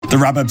The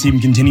wrap-up team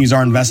continues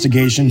our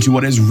investigation to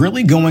what is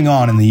really going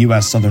on in the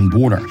U.S. southern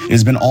border. It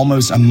has been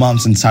almost a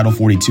month since Title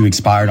 42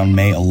 expired on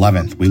May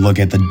 11th. We look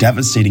at the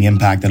devastating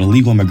impact that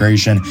illegal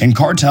immigration and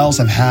cartels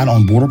have had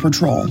on Border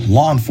Patrol,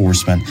 law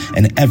enforcement,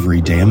 and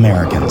everyday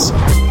Americans.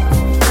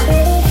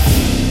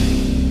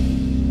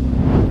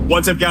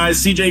 What's up,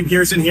 guys? CJ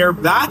Pearson here,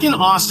 back in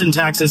Austin,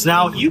 Texas.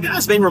 Now, you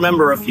guys may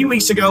remember a few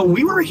weeks ago,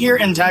 we were here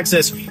in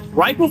Texas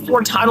right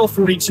before Title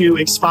 42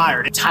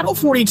 expired. Title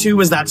 42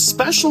 was that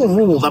special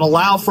rule that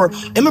allowed for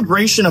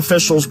immigration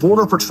officials,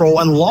 Border Patrol,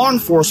 and law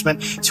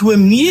enforcement to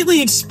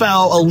immediately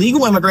expel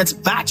illegal immigrants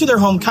back to their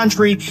home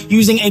country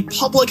using a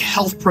public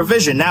health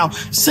provision. Now,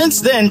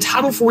 since then,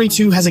 Title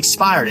 42 has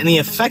expired, and the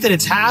effect that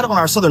it's had on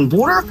our southern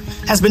border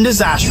has been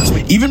disastrous.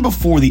 Even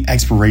before the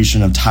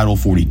expiration of Title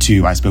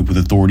 42, I spoke with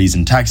authorities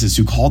in Texas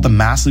who called the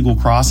mass legal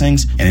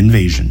crossings an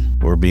invasion.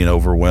 We're being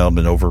overwhelmed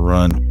and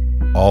overrun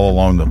all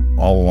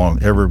along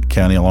every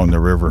county along the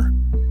river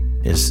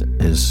is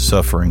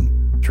suffering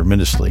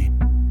tremendously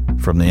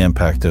from the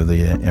impact of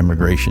the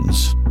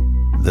immigrations.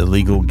 The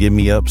legal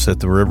give-me-ups at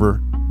the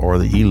river or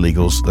the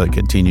illegals that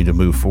continue to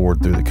move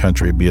forward through the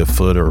country, be it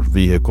foot or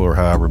vehicle or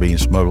however being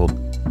smuggled,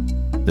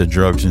 the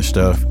drugs and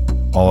stuff,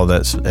 all of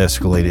that's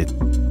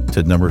escalated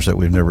to numbers that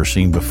we've never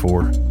seen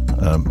before.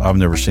 I've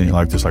never seen it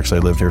like this. Like I say, I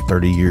lived here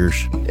 30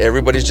 years.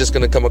 Everybody's just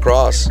going to come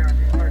across,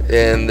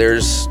 and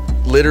there's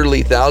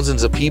literally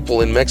thousands of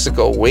people in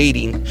Mexico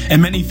waiting. And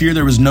many fear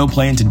there was no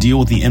plan to deal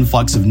with the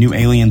influx of new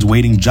aliens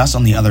waiting just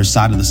on the other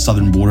side of the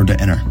southern border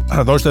to enter.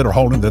 Those that are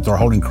holding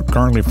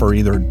currently for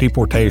either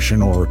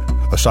deportation or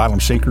asylum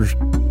seekers,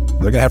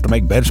 they're going to have to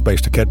make bed space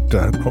to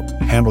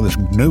handle this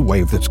new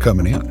wave that's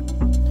coming in.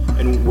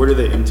 And where do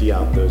they empty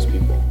out those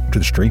people? To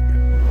the street.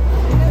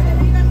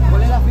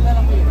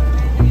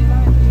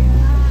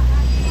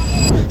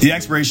 The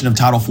expiration of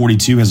Title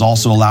 42 has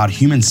also allowed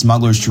human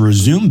smugglers to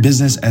resume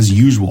business as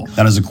usual.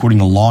 That is according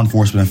to law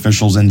enforcement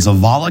officials in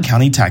Zavala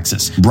County,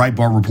 Texas.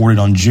 Breitbart reported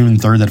on June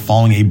 3rd that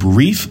following a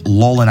brief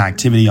lull in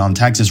activity on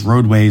Texas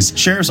roadways,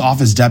 Sheriff's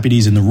Office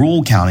deputies in the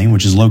rural county,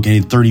 which is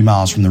located 30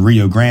 miles from the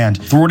Rio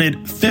Grande,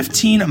 thwarted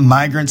 15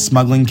 migrant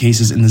smuggling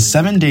cases in the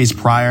 7 days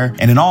prior,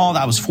 and in all,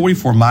 that was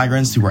 44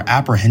 migrants who were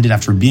apprehended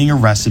after being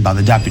arrested by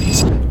the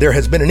deputies. There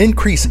has been an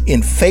increase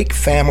in fake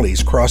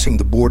families crossing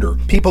the border,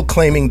 people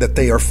claiming that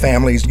they are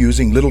families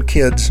using little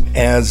kids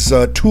as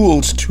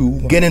tools to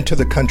get into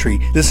the country.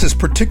 This is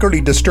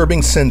particularly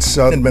disturbing since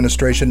the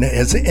administration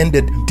has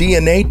ended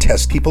DNA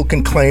tests. People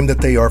can claim that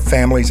they are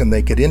families and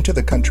they get into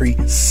the country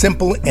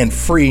simple and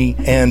free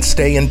and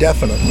stay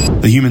indefinitely.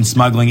 The human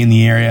smuggling in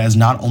the area is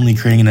not only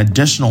creating an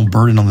additional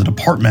burden on the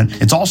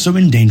department, it's also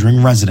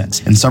endangering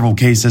residents. In several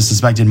cases,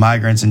 suspected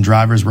migrants and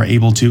drivers were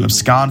able to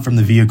abscond from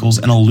the vehicles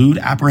and elude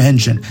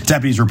apprehension.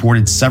 Deputies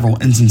reported several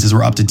instances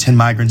where up to 10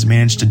 migrants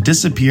managed to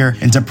disappear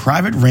into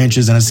private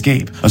ranches and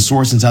escape. A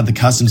source inside the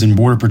Customs and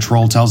Border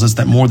Patrol tells us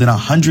that more than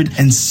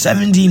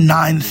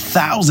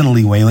 179,000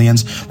 illegal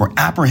aliens were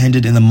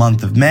apprehended in the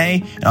month of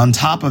May. And on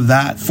top of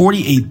that,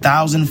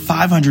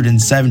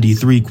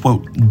 48,573,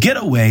 quote,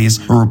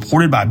 getaways were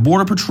reported by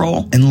Border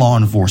Patrol and law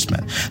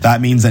enforcement.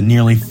 That means that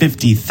nearly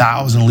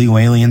 50,000 illegal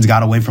aliens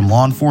got away from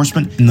law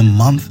enforcement in the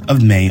month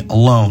of May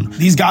alone.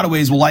 These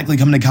gotaways will likely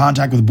come into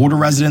contact with border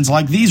residents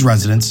like these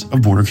residents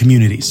of border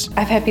communities.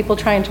 I've had people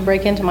trying to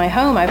break into my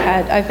home.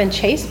 I've been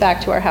chased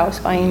back to our house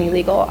by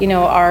illegal.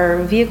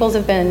 Our vehicles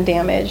have been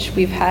damaged.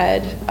 We've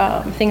had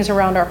things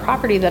around our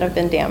property that have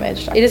been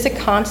damaged. It is a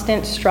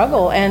constant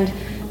struggle, and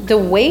the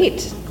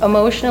weight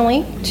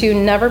emotionally to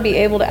never be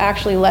able to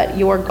actually let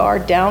your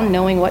guard down,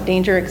 knowing what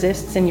danger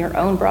exists in your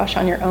own brush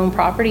on your own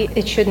property,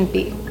 it shouldn't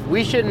be.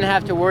 We shouldn't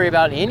have to worry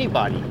about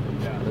anybody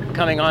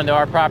coming onto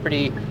our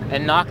property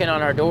and knocking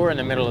on our door in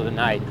the middle of the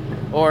night,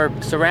 or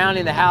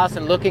surrounding the house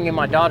and looking in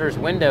my daughter's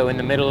window in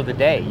the middle of the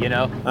day,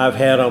 I've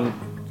had them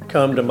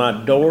come to my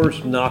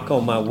doors, knock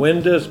on my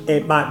windows.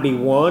 It might be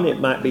one, it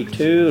might be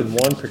two, and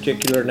one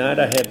particular night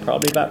I had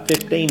probably about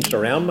 15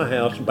 surround my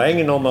house,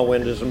 banging on my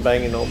windows and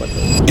banging on my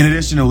doors. In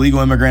addition to illegal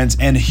immigrants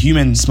and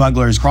human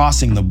smugglers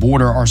crossing the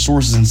border, our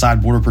sources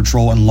inside Border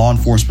Patrol and law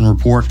enforcement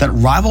report that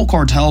rival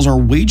cartels are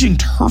waging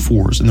turf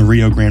wars in the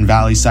Rio Grande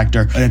Valley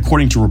sector. And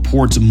according to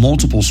reports,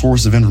 multiple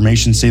sources of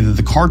information say that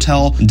the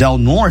cartel del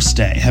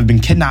Noreste have been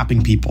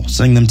kidnapping people,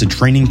 sending them to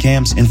training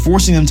camps, and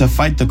forcing them to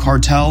fight the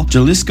cartel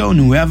Jalisco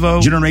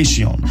Nuevo Generacion.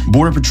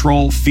 Border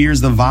Patrol fears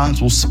the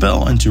violence will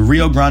spill into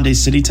Rio Grande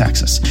City,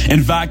 Texas.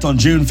 In fact, on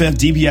June 5th,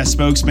 DPS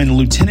spokesman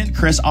Lieutenant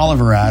Chris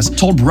Olivares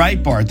told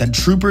Breitbart that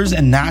troopers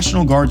and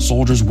National Guard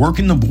soldiers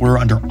working the border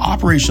under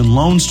Operation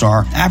Lone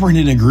Star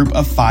apprehended a group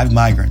of 5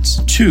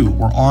 migrants. 2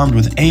 were armed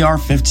with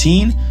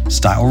AR-15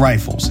 style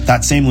rifles.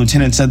 That same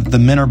lieutenant said that the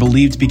men are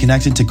believed to be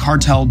connected to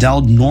Cartel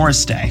del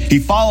Noreste. He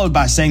followed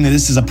by saying that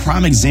this is a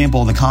prime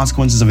example of the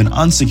consequences of an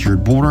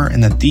unsecured border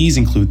and that these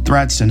include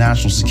threats to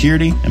national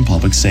security and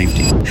public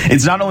safety.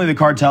 It's not only the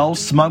cartels,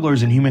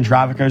 smugglers, and human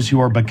traffickers who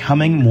are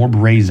becoming more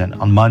brazen.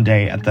 On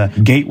Monday at the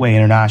Gateway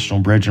International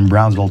Bridge in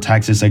Brownsville,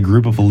 Texas, a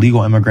group of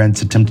illegal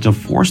immigrants attempted to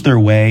force their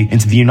way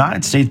into the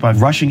United States by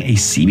rushing a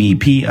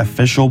CBP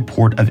official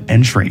port of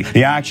entry.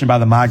 The action by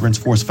the migrants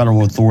forced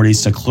federal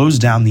authorities to close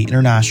down the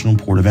international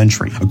port of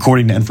entry.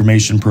 According to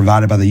information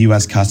provided by the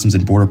U.S. Customs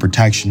and Border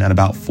Protection, at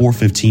about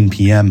 4:15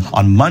 p.m.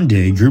 on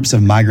Monday, groups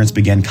of migrants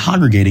began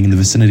congregating in the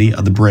vicinity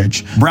of the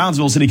bridge.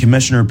 Brownsville City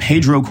Commissioner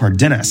Pedro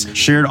Cardenas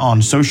shared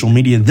on social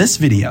media this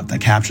video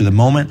that captured the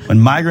moment when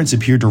migrants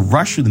appeared to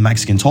rush through the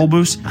Mexican toll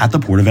booths at the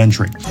port of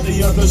entry.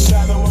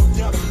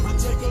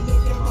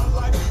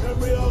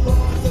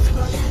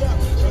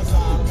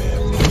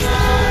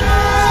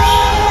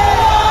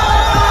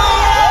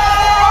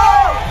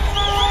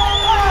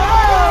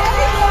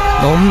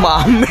 No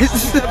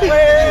mames.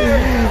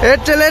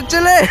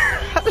 Échale.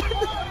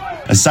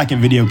 A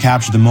second video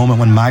captured the moment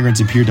when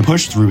migrants appeared to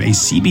push through a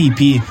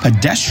CBP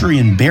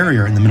pedestrian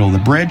barrier in the middle of the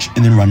bridge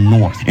and then run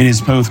north. In his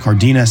post,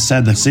 Cardenas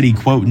said the city,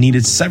 quote,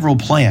 needed several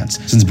plans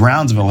since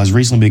Brownsville has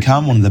recently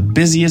become one of the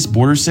busiest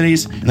border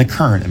cities in the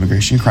current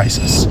immigration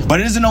crisis. But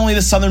it isn't only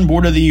the southern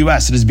border of the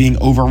U.S. that is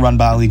being overrun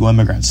by illegal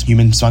immigrants,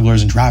 human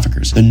smugglers, and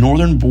traffickers. The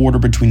northern border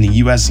between the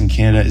U.S. and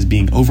Canada is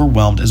being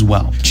overwhelmed as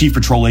well. Chief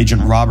Patrol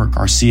Agent Robert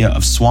Garcia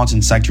of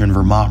Swanton Sector in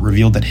Vermont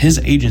revealed that his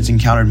agents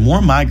encountered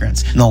more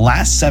migrants in the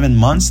last 7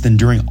 months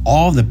than during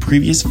all of the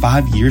previous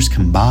 5 years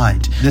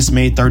combined. This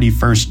May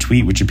 31st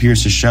tweet, which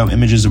appears to show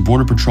images of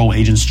Border Patrol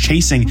agents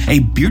chasing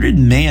a bearded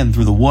man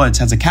through the woods,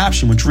 has a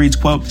caption which reads,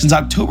 quote, since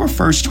October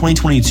 1st,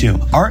 2022,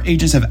 our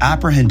agents have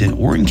apprehended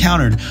or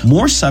encountered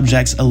more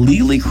subjects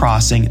illegally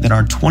crossing than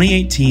our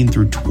 2018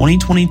 through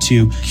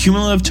 2022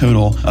 cumulative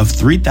total of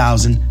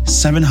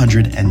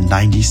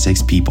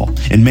 3,796 people.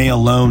 In May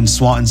alone,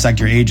 Swanton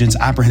Sector agents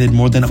apprehended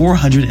more than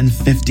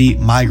 450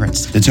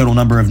 migrants. The total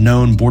number of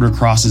known border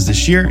crosses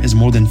this year is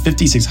more than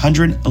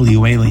 5,600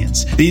 illegal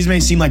aliens. These may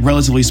seem like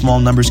relatively small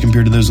numbers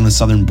compared to those on the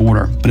southern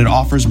border, but it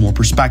offers more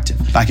perspective.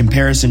 By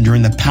comparison,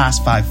 during the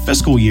past 5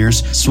 fiscal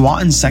years,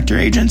 Swanton Sector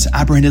agents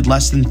apprehended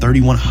less than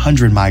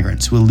 3,100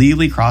 migrants who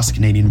illegally crossed the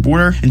Canadian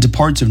border into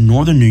parts of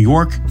northern New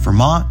York,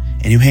 Vermont,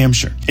 and New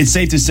Hampshire. It's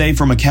safe to say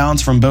from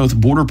accounts from both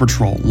Border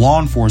Patrol,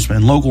 law enforcement,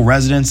 and local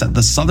residents that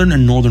the southern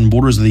and northern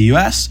borders of the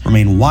U.S.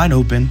 remain wide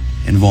open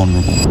and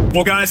vulnerable.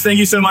 Well, guys, thank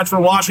you so much for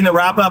watching the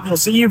wrap up. We'll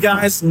see you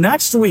guys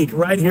next week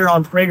right here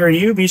on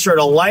PragerU. Be sure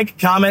to like,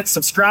 comment,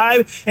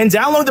 subscribe, and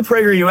download the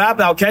PragerU app.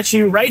 I'll catch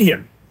you right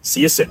here.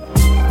 See you soon.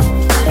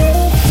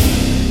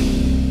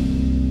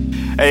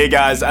 Hey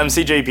guys, I'm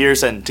CJ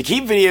Pearson. To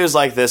keep videos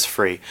like this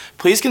free,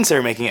 please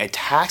consider making a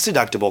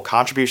tax-deductible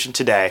contribution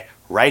today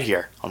right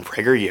here on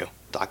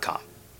PragerU.com.